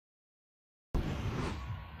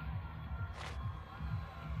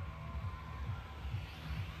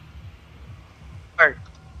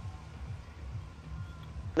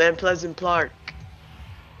Glen Pleasant Park.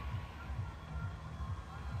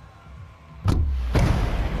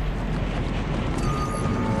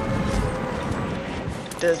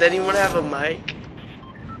 Does anyone have a mic?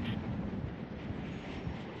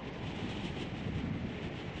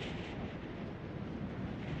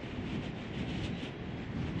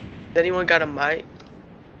 Anyone got a mic?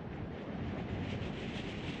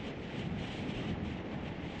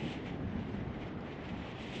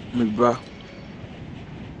 Me, bro.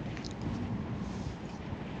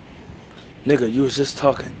 Nigga, you was just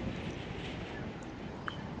talking.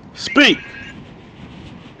 Speak!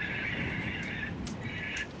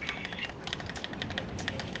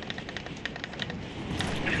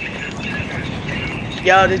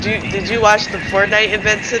 Yo, did you watch the Fortnite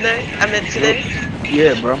event today? I meant today.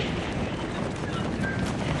 Yeah, bro.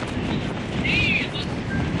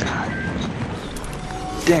 God.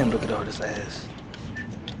 Damn, look at all this ass.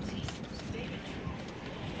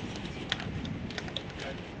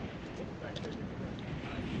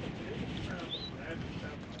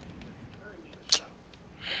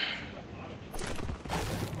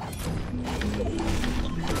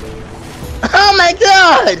 Oh my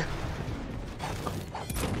god!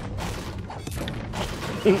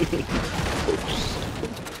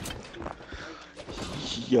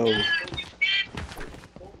 Yo.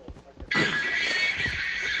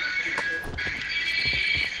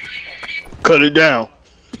 Cut it down.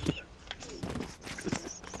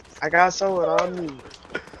 I got someone on me.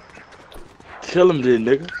 Kill him then,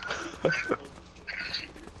 nigga.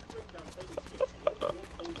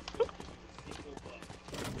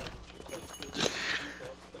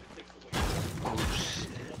 Oh shit.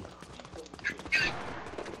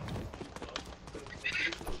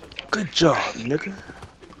 Good job, nigga.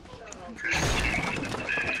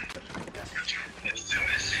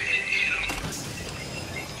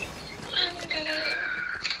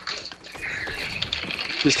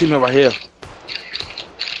 This teammate right here.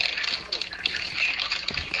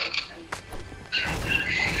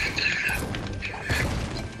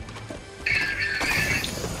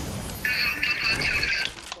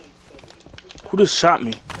 Who just shot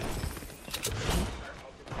me?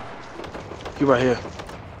 You right here.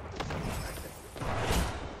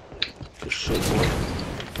 Good shit, boy.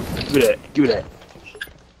 Give me that. Give me that.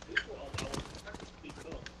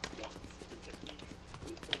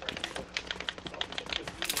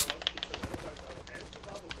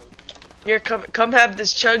 Here, come have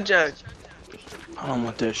this chug jug. I don't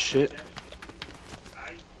want that shit.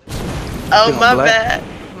 Oh, my black? bad.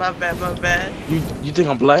 My bad, my bad. You think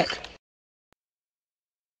I'm black?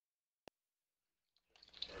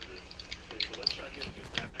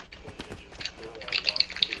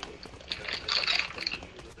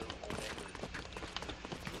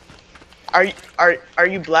 Are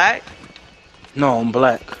you black? No, I'm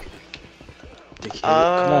black. Dickhead.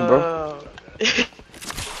 Come on, bro. It's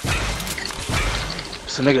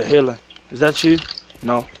a nigga healing. Is that you?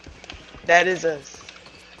 No. That is us.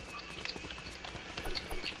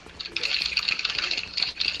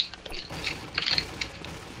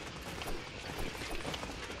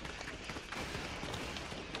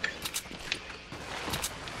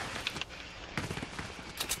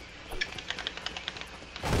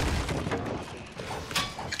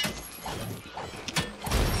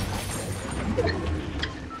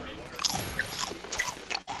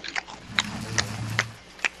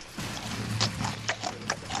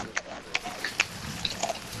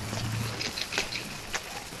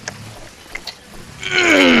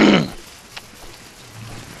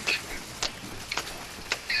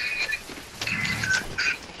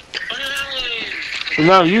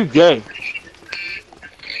 No, you gay.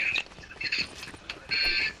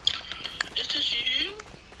 Is this you?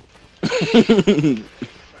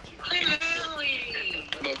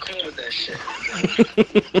 Bro, come on with that shit.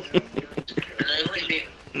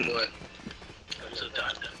 What? I'm so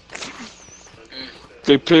done.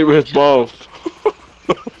 They play with his balls.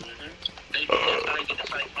 They probably get the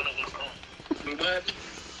fight fun of what's wrong. What happened?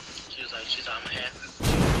 She's like, I'm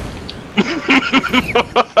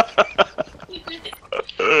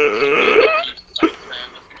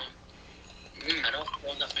I don't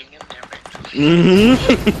feel nothing in there, man.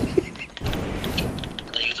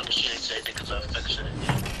 I use a machine and say they can affectionate.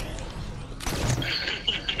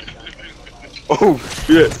 Oh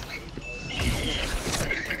shit.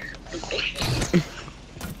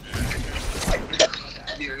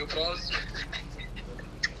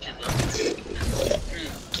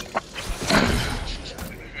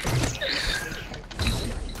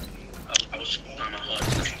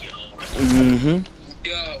 Mm-hmm.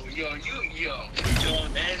 Yo,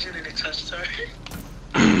 imagine if it touched her.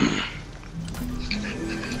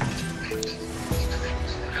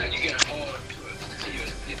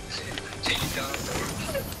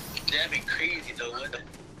 That'd be crazy though, wouldn't it?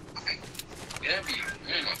 That'd be,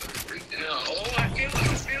 oh, I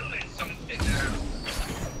feel it. Something now.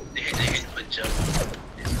 They hit my jump.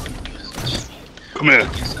 Come here.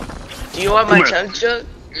 Do you want my chug jug?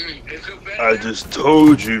 I just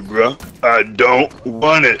told you, bro. I don't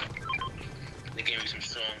want it. They gave me some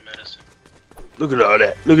strong medicine. Look at all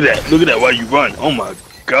that. Look at that. Look at that while you run. Oh my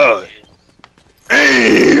god.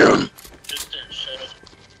 Damn. Just then, shut up.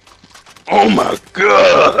 Oh my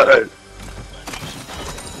god.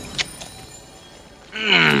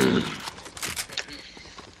 Mm. You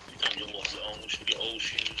think you'll walk your old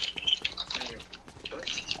shoes?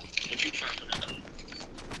 What you trying to do?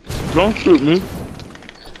 Don't shoot me.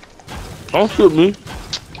 Don't shoot me.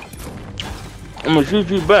 I'm gonna shoot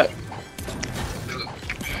you back.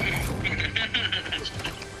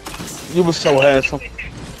 You were so handsome.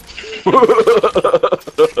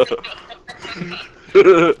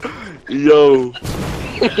 Yo.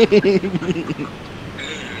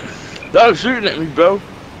 Stop shooting at me, bro.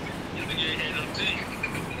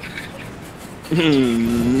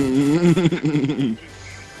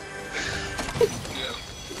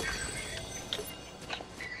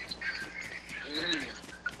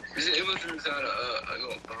 It was inside a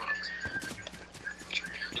little box.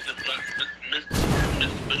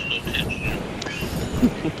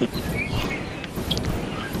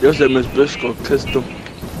 Yo said Miss Briscoe kissed him.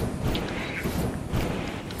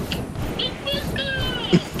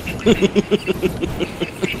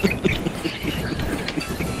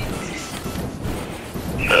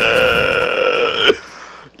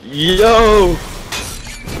 Yo!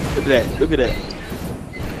 Look at that, look at that.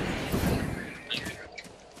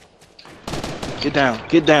 Get down,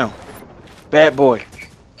 get down. Bad boy.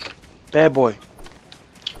 Bad boy.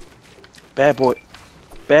 Bad boy.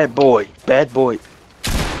 Bad boy. Bad boy.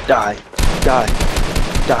 Die. Die.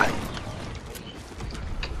 Die.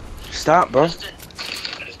 Stop, bro.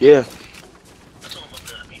 Yeah.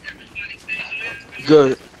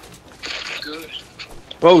 Good.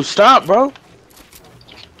 Bro, stop, bro.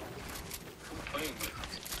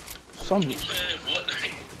 Something.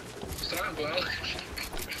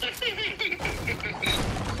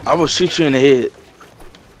 I will shoot you in the head.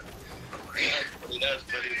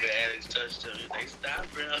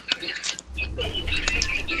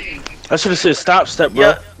 I should have said stop, step, bro.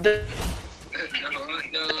 Yeah,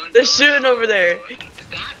 they're shooting over there.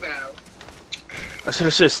 I should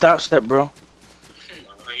have said stop, step, bro.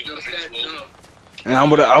 And I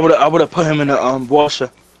would have put him in the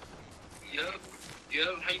washer.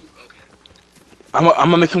 I'm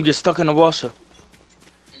gonna make him get stuck in the washer.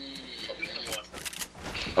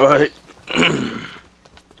 All right.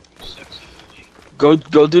 Go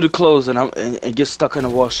do the clothes and get stuck in the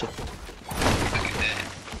washer.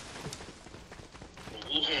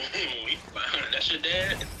 That's your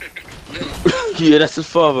dad? Yeah, that's his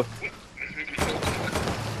father.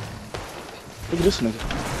 Look at this nigga.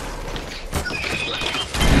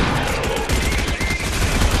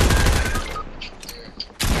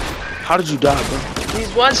 How did you die, bro?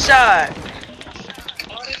 He's one shot.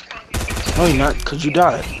 No, you're not, cause you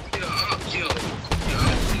died.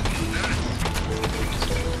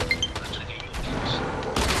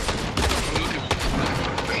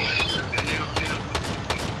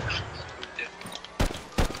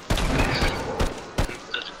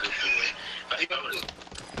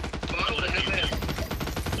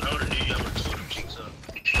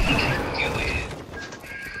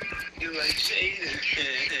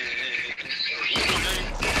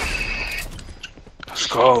 Let's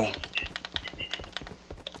go.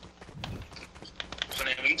 So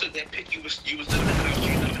when you took that pic, you was living in the house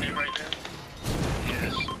you living in right now?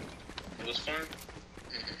 Yes. It was fun?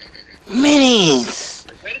 Minis.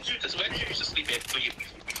 Where did you used to sleep at before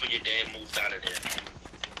your dad moved out of there?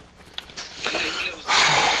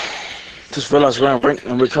 Just realized we're in rank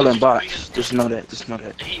and we're killing bots. Just know that. Just know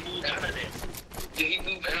that. He moved out of there. Yeah, he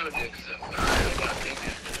moved out of there because I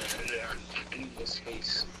need more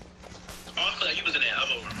space. Oh, I feel like you was in that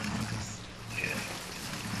other room. Yeah.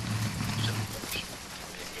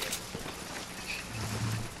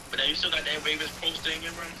 But now you still got that Ravens poster in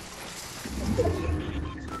your room?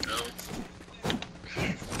 No.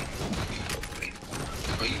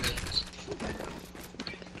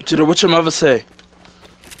 Judah, what your mother say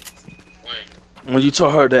when you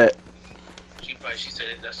told her that? She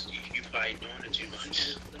said that's you probably doing it too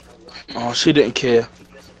much. Oh, she didn't care.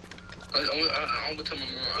 I would tell my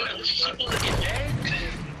mom. She would get mad.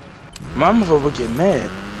 My mother would get mad.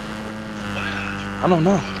 Wow. I don't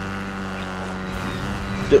know.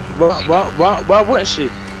 Why wouldn't she?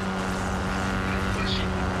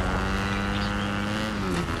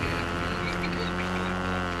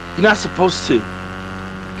 You're not supposed to.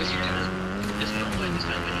 Yes, you do. It's no way this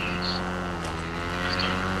time of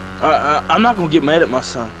age. I'm not gonna get mad at my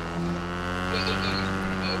son.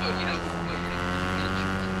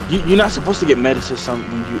 You're not supposed to get mad at your son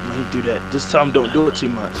when you do that. Just tell him don't do it too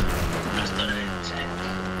much. I started at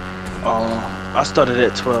 10. I started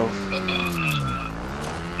at 12.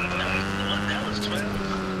 That was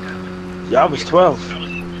 12. Yeah, I was 12. I was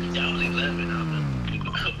 11. I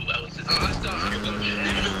was just, I started on the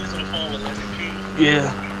phone with like a kid.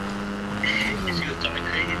 Yeah. And she was talking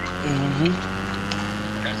crazy. Mhm.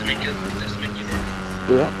 That's to make you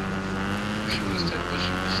Yeah. She was tough, but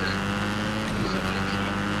she was sad.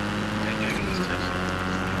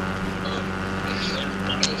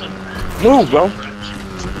 Move, bro.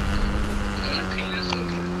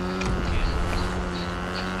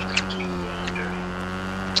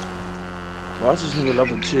 Why is this nigga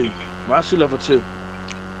level 2? Why is he level 2?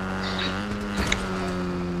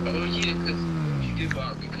 Oh yeah, because you get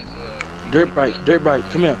bought because Dirt bike,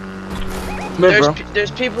 come here. Come here, bro.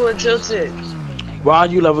 There's people in Tilted. Why are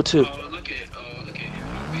you level 2? look at him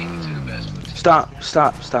beating to the best. Stop.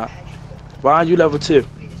 Why are you level 2? What?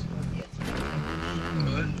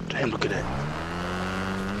 Damn, look at that.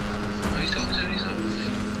 He's talking to me,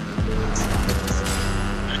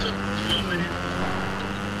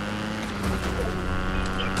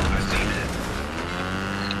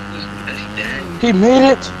 He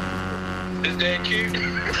made it. Is that cute?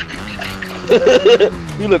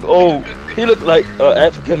 He look old. He look like an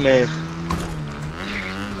African man.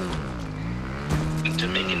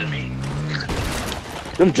 Jamaican to me.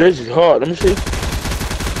 Them jerseys hard. Let me see.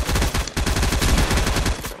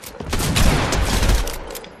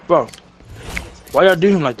 Bro, why y'all do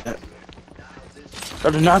him like that?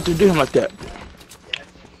 Y'all do not have to do him like that.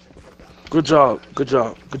 Good job,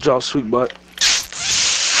 sweet butt.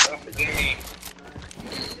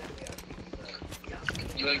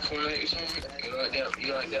 You like Fortnite or something?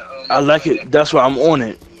 You like that? I like it. That's why I'm on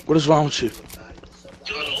it. What is wrong with you?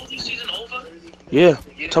 Yo, the OG season over? Yeah,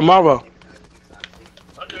 tomorrow.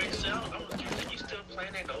 Okay, so you still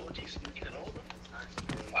playing that OG season over?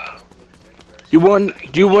 Wow. Do you want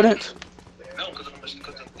it? No, because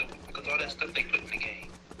all that stuff they put in the game.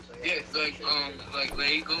 Yeah, like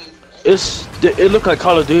Lego. It look like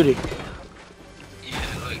Call of Duty. Yeah,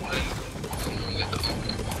 like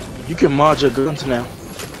You can mod your guns now.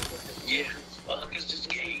 yeah. Well, it's just a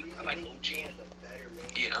game. I like OG.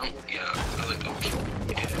 Yeah, I like OG.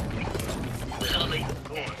 Yeah. Where the hell they going?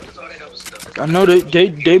 What is all that other stuff? I know they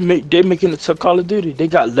making it to Call of Duty. They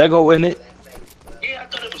got Lego in it. Yeah, I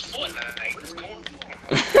thought it was Fortnite. What is going on?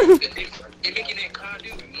 They making that Call of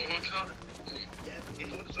Duty. You know what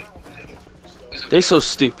I'm talking? They so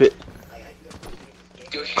stupid.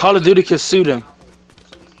 Yo, Call of Duty can sue them.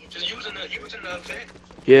 Just using the event.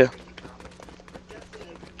 Yeah.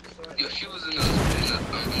 Yo, she was in my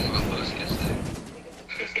bus yesterday.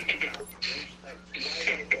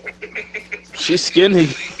 She's skinny.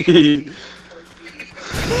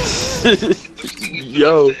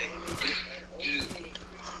 Yo.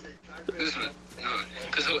 Because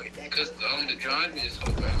the drive is so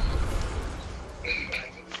bad.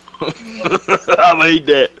 I would hate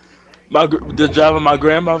that. The driver, my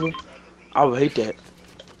grandmother. I would hate that.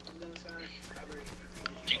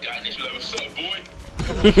 You got this, like, what's up, boy?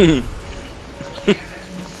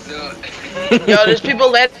 Yo, there's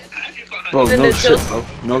people that. Bro, In no the shit, Tilted. bro.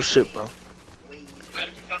 No shit, bro.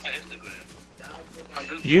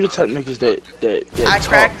 You the type of niggas that I talk.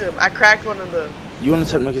 cracked him. I cracked one of them. You want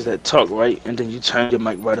the type of niggas that talk, right? And then you turn your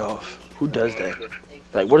mic right off. Who does that?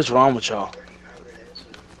 Like, what is wrong with y'all?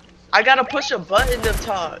 I gotta push a button to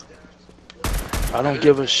talk. I don't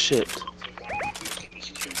give a shit.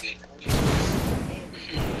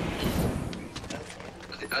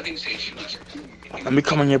 I didn't say she was. Let me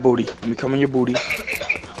come on your booty. Let me come on your booty.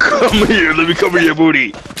 Come here. Let me come on your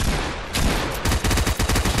booty.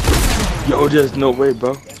 Yo, there's no way,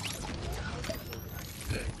 bro.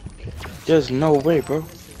 There's no way, bro.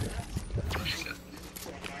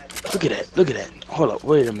 Look at that. Look at that. Hold up.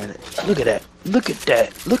 Wait a minute. Look at that. Look at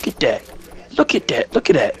that. Look at that. Look at that. Look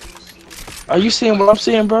at that. Are you seeing what I'm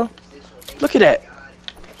seeing, bro? Look at that.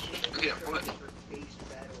 Yeah, what?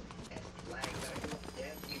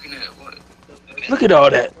 Looking at what? Look at all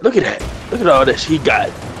that. Look at that. Look at all that she got.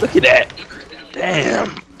 Look at that.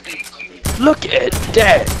 Damn. Look at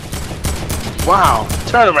that. Wow.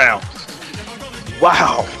 Turn around.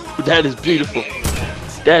 Wow. That is beautiful.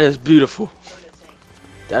 That is beautiful.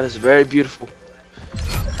 That is very beautiful.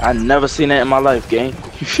 I never seen that in my life, gang.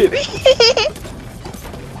 You feel me?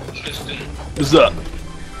 What's up?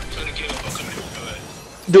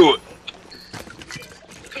 Do it.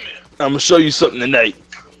 Come I'm gonna show you something tonight.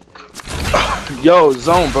 Yo,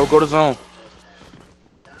 zone, bro. Go to zone.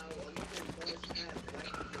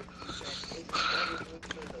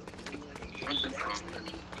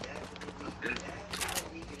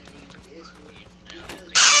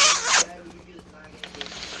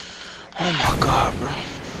 Oh my god, bro.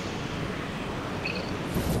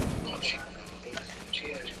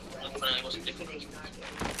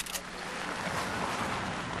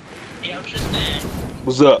 Yeah, I'm just saying.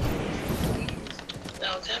 What's up?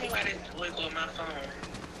 Now tell me why this boy go on my phone.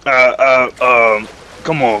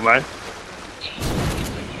 Come on, man.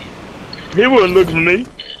 He wasn't looking for me.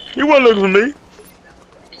 He wasn't looking for me.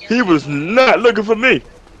 He was not looking for me.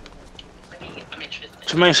 I'm interested.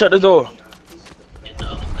 Jermaine, shut the door. You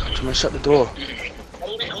know. Jermaine, shut the door.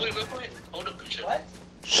 Hold it real quick. Hold up. What?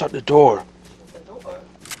 Shut the door.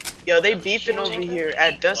 Yo, they beefing over here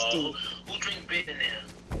at Dusty. Who drink beer in there?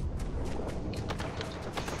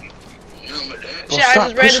 You know about that? Bro, Shit, I stop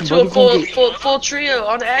just ran pushing, into bro. a You gonna get... full trio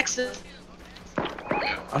on the axis.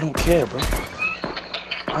 I don't care, bro.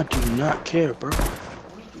 I do not care, bro.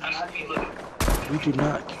 We do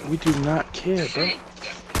not care, bro.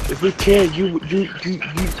 If we cared, you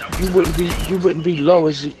wouldn't be low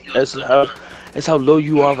as how low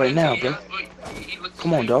you are right now, bro.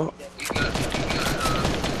 Come on, dog.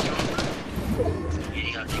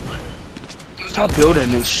 Stop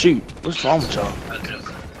building and shoot. What's wrong with y'all?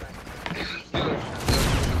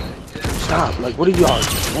 Stop. Like, what are y'all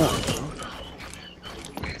doing, bro?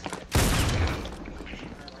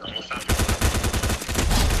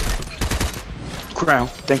 Crown,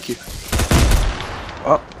 thank you.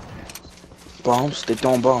 Up. Bombs. They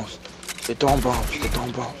throwing bombs. They throwing bombs. They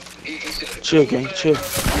throwing bombs. Chill, gang. Chill.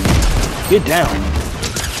 Get down.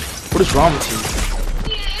 What is wrong with you?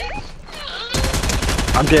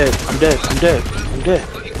 I'm dead. I'm dead. I'm dead. I'm dead.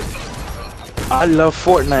 I love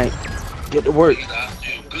Fortnite. Get to work.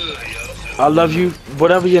 I love you.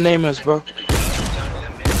 Whatever your name is, bro.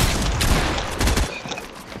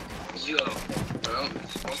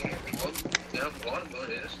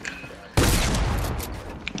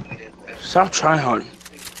 Stop trying hard.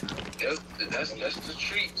 Yep, that's the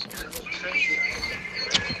treat.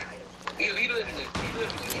 He live in the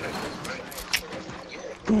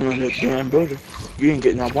Going in that damn building. You ain't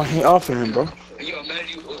getting that one hit off of him, bro. Yo, man,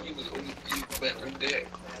 you went there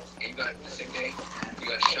and you got the same game. You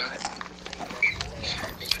got shot.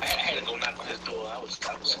 I had to go knock on his door. I was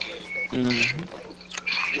scared. Mm-hmm.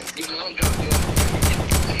 You know, I'm drunk,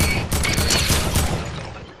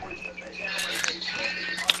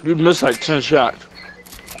 You missed like 10 shots.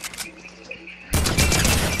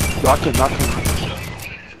 Knock him, knock him.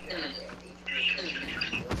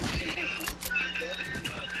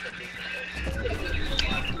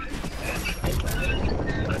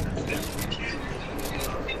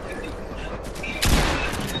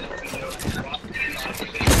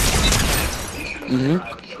 Mm-hmm.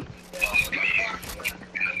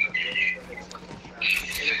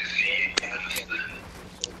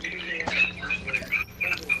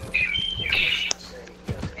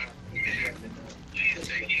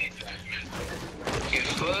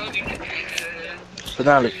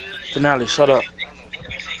 Finale, shut up.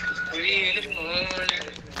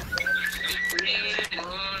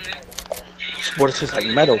 This water tastes like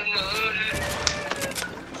metal.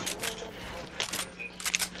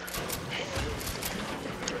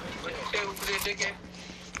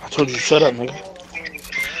 I told you to shut up, nigga.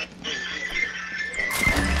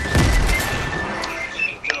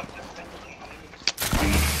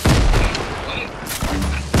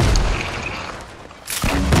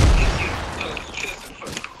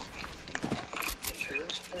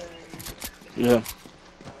 Yeah.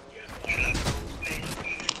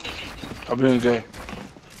 I've been gay.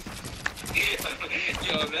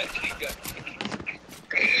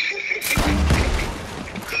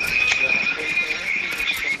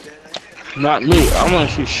 Not me. I want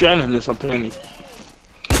to see Shannon in some panties.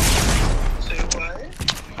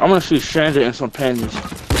 I want to see Shannon in some panties.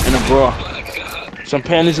 In a bra. Some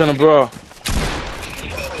panties in a bra.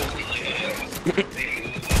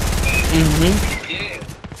 Mm-hmm.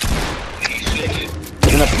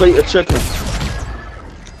 In a plate of chicken.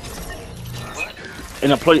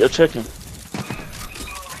 In a plate of chicken.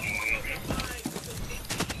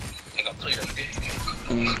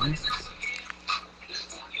 Mm-hmm.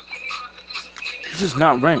 This is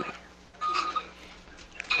not ranked.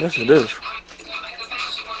 Yes, it is.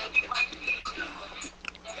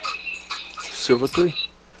 Silver 3.